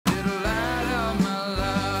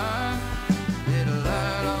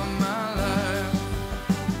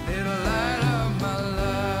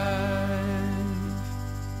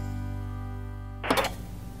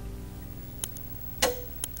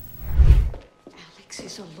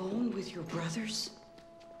is alone with your brothers?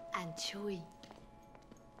 And Chewie.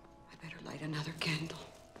 I better light another candle.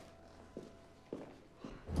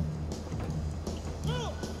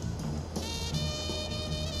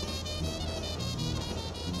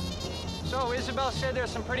 So, Isabel said there's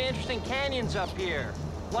some pretty interesting canyons up here.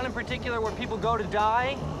 One in particular where people go to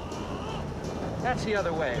die. That's the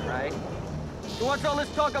other way, right? So what's all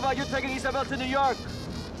this talk about you taking Isabel to New York?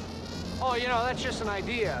 Oh, you know, that's just an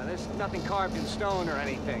idea. There's nothing carved in stone or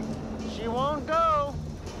anything. She won't go.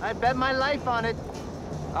 I bet my life on it.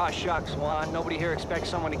 Ah, shucks, Juan. Nobody here expects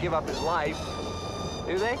someone to give up his life.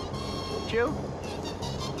 Do they? Chew?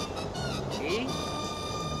 See?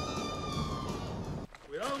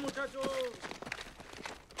 Cuidado, muchachos.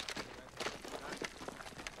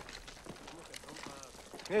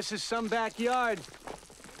 This is some backyard.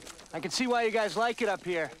 I can see why you guys like it up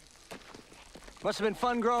here. Must have been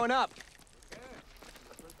fun growing up.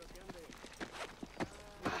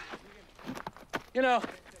 You know,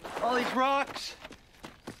 all these rocks,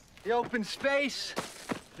 the open space,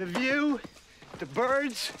 the view, the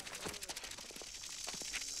birds,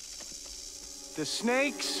 the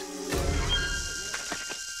snakes.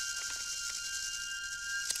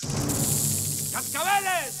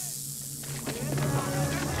 ¡Cascabeles!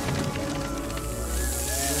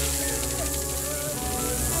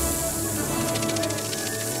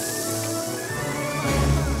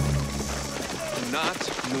 Do not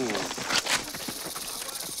move.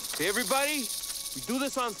 Okay, everybody? We do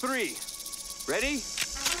this on 3. Ready?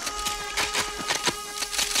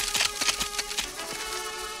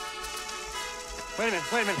 Wait a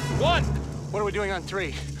minute, wait a minute. 1, What are we doing on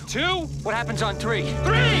 3? 2, What happens on 3?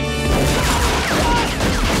 3!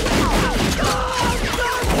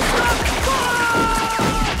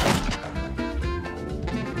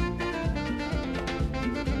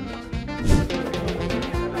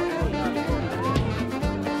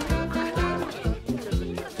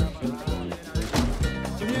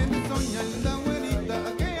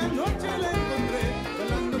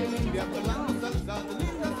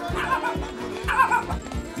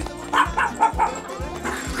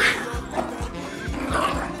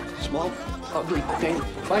 Small, ugly thing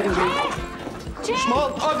fighting me.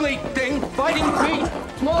 Small, ugly thing fighting me.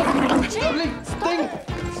 Small, ugly thing.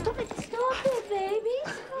 Stop it, baby.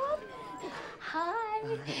 Stop it.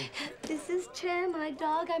 Hi. This is Chen, my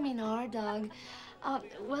dog. I mean, our dog.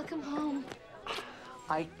 Welcome home.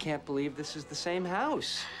 I can't believe this is the same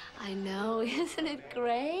house. I know, isn't it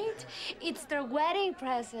great? It's their wedding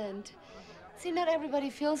present. See, not everybody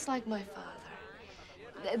feels like my father.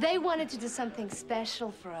 They wanted to do something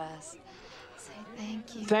special for us. Say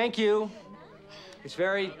thank you. Thank you. It's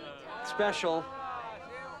very special.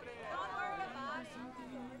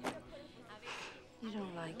 You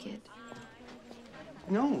don't like it?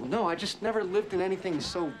 No, I just never lived in anything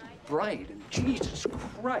so bright. And Jesus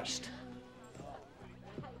Christ.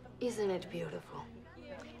 Isn't it beautiful?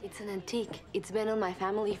 It's an antique. It's been on my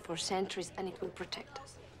family for centuries, and it will protect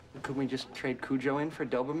us. Couldn't we just trade Cujo in for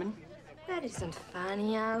Doberman? That isn't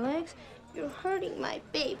funny, Alex. You're hurting my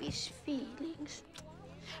baby's feelings.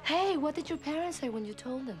 Hey, what did your parents say when you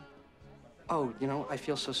told them? Oh, you know, I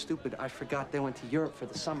feel so stupid. I forgot they went to Europe for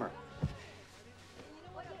the summer.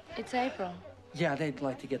 It's April. Yeah, they'd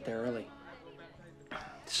like to get there early.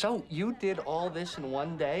 So, you did all this in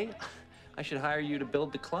one day? I should hire you to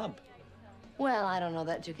build the club. Well, I don't know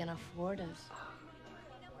that you can afford us.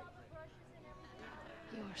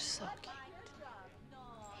 You're so cute.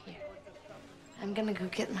 Here. I'm gonna go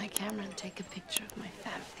get my camera and take a picture of my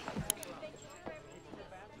family.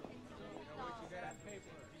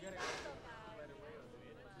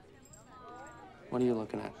 What are you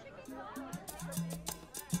looking at?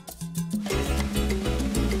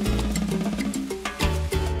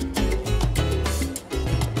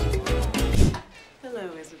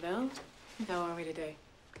 Hello, Isabel. How are we today?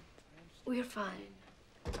 We're fine.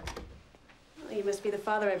 Well, you must be the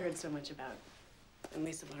father I've heard so much about. I'm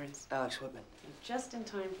Lisa Lawrence. Alex Whitman. And just in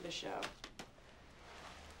time for the show.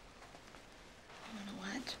 You know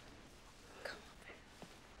what? Come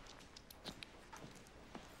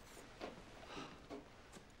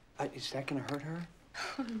over. Is that gonna hurt her?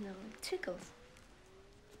 Oh, no, it tickles.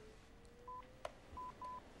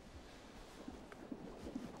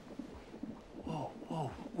 Whoa,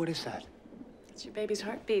 what is that? It's your baby's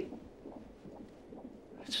heartbeat.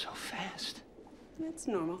 It's so fast. It's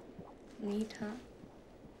normal. Neat, huh?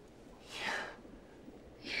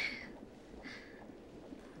 Yeah.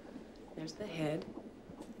 There's the head.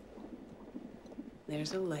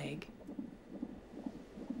 There's a leg.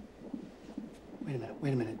 Wait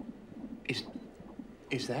a minute.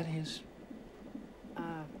 Is that his?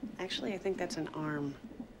 Actually, I think that's an arm.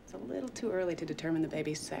 It's a little too early to determine the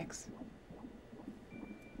baby's sex.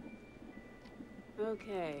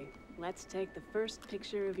 Okay, let's take the first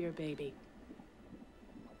picture of your baby.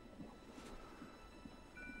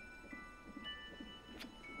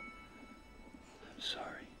 I'm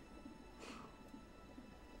sorry.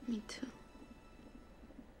 Me too.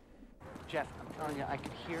 Jeff, I'm telling you, I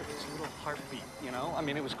could hear its little heartbeat, you know? I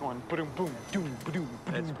mean, it was going boom, boom, boom, boom.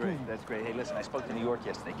 That's great. That's great. Hey, listen, I spoke to New York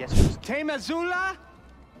yesterday. Guess who's... Temazula?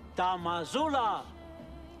 Tamazula,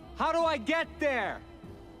 How do I get there?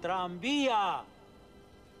 Trambia,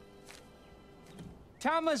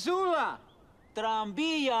 Tamazula!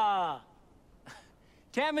 Trambia,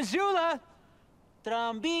 Tamazula!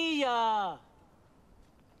 Trambia.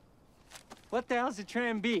 What the hell's a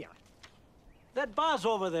Trambia? That bus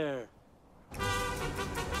over there.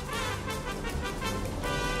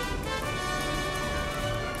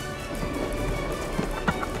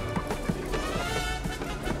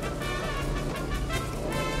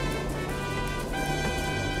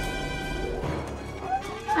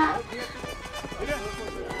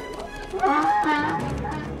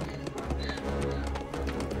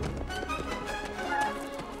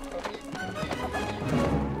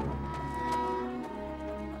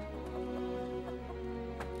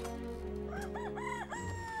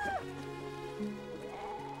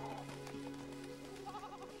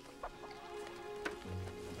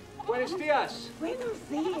 Buenos dias. Buenos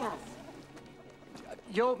días.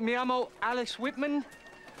 Yo me llamo Alex Whitman.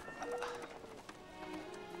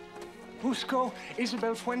 Busco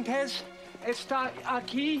Isabel Fuentes. ¿Está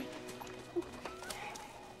aquí?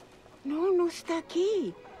 No, no está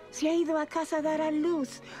aquí. Se ha ido a casa a dar a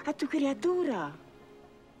luz a tu criatura.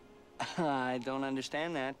 I don't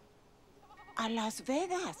understand that. A Las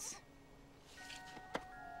Vegas.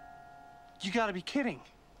 You gotta be kidding.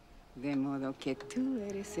 De modo que tú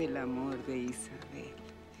eres el amor de Isabel.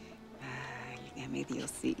 Válgame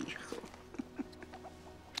Dios, hijo.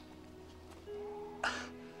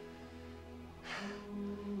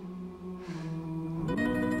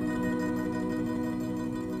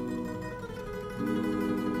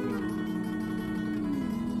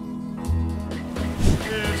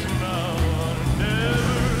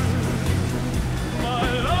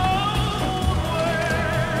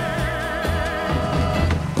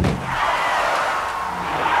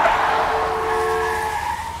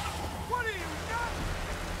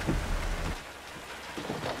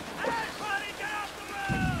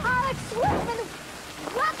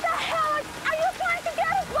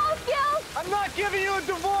 Giving you a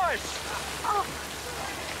divorce! Oh,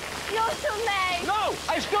 you're too late. No!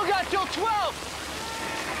 I still got till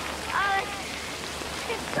 12! Alex,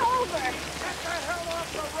 it's over. Get the hell off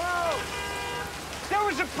the road! There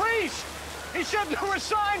was a priest! He said there were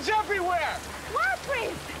signs everywhere! What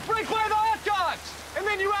priest? Right by the hot dogs! And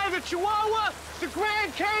then you added the Chihuahua, the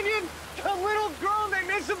Grand Canyon, the little girl named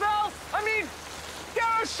Isabel. I mean, there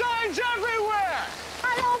are signs everywhere!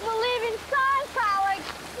 I don't believe in signs, Alex.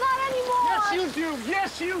 Not anymore. Yes, you do.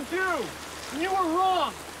 Yes, you do. You were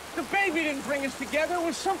wrong. The baby didn't bring us together. It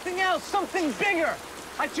was something else, something bigger.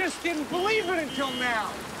 I just didn't believe it until now.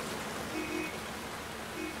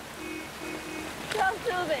 Don't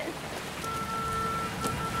do this.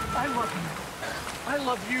 I love you. I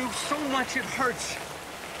love you so much it hurts.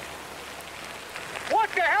 What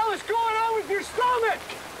the hell is going on with your stomach?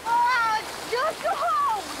 Oh, just go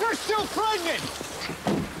home. You're still pregnant.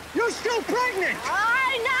 You're still pregnant.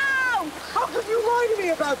 I know. How could you lie to me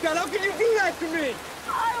about that? How could you do that to me?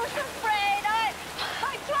 I was afraid. I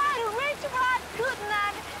tried to reach you, but I couldn't.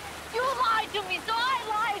 And you lied to me, so I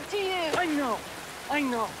lied to you. I know. I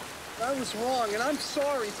know. I was wrong, and I'm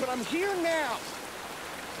sorry, but I'm here now.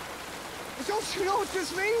 But don't you know what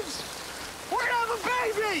this means? We're gonna have a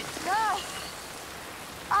baby! No.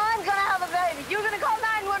 I'm gonna have a baby. You're gonna call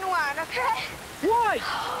 911, okay? Why?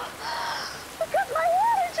 Because my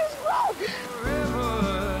water just broke.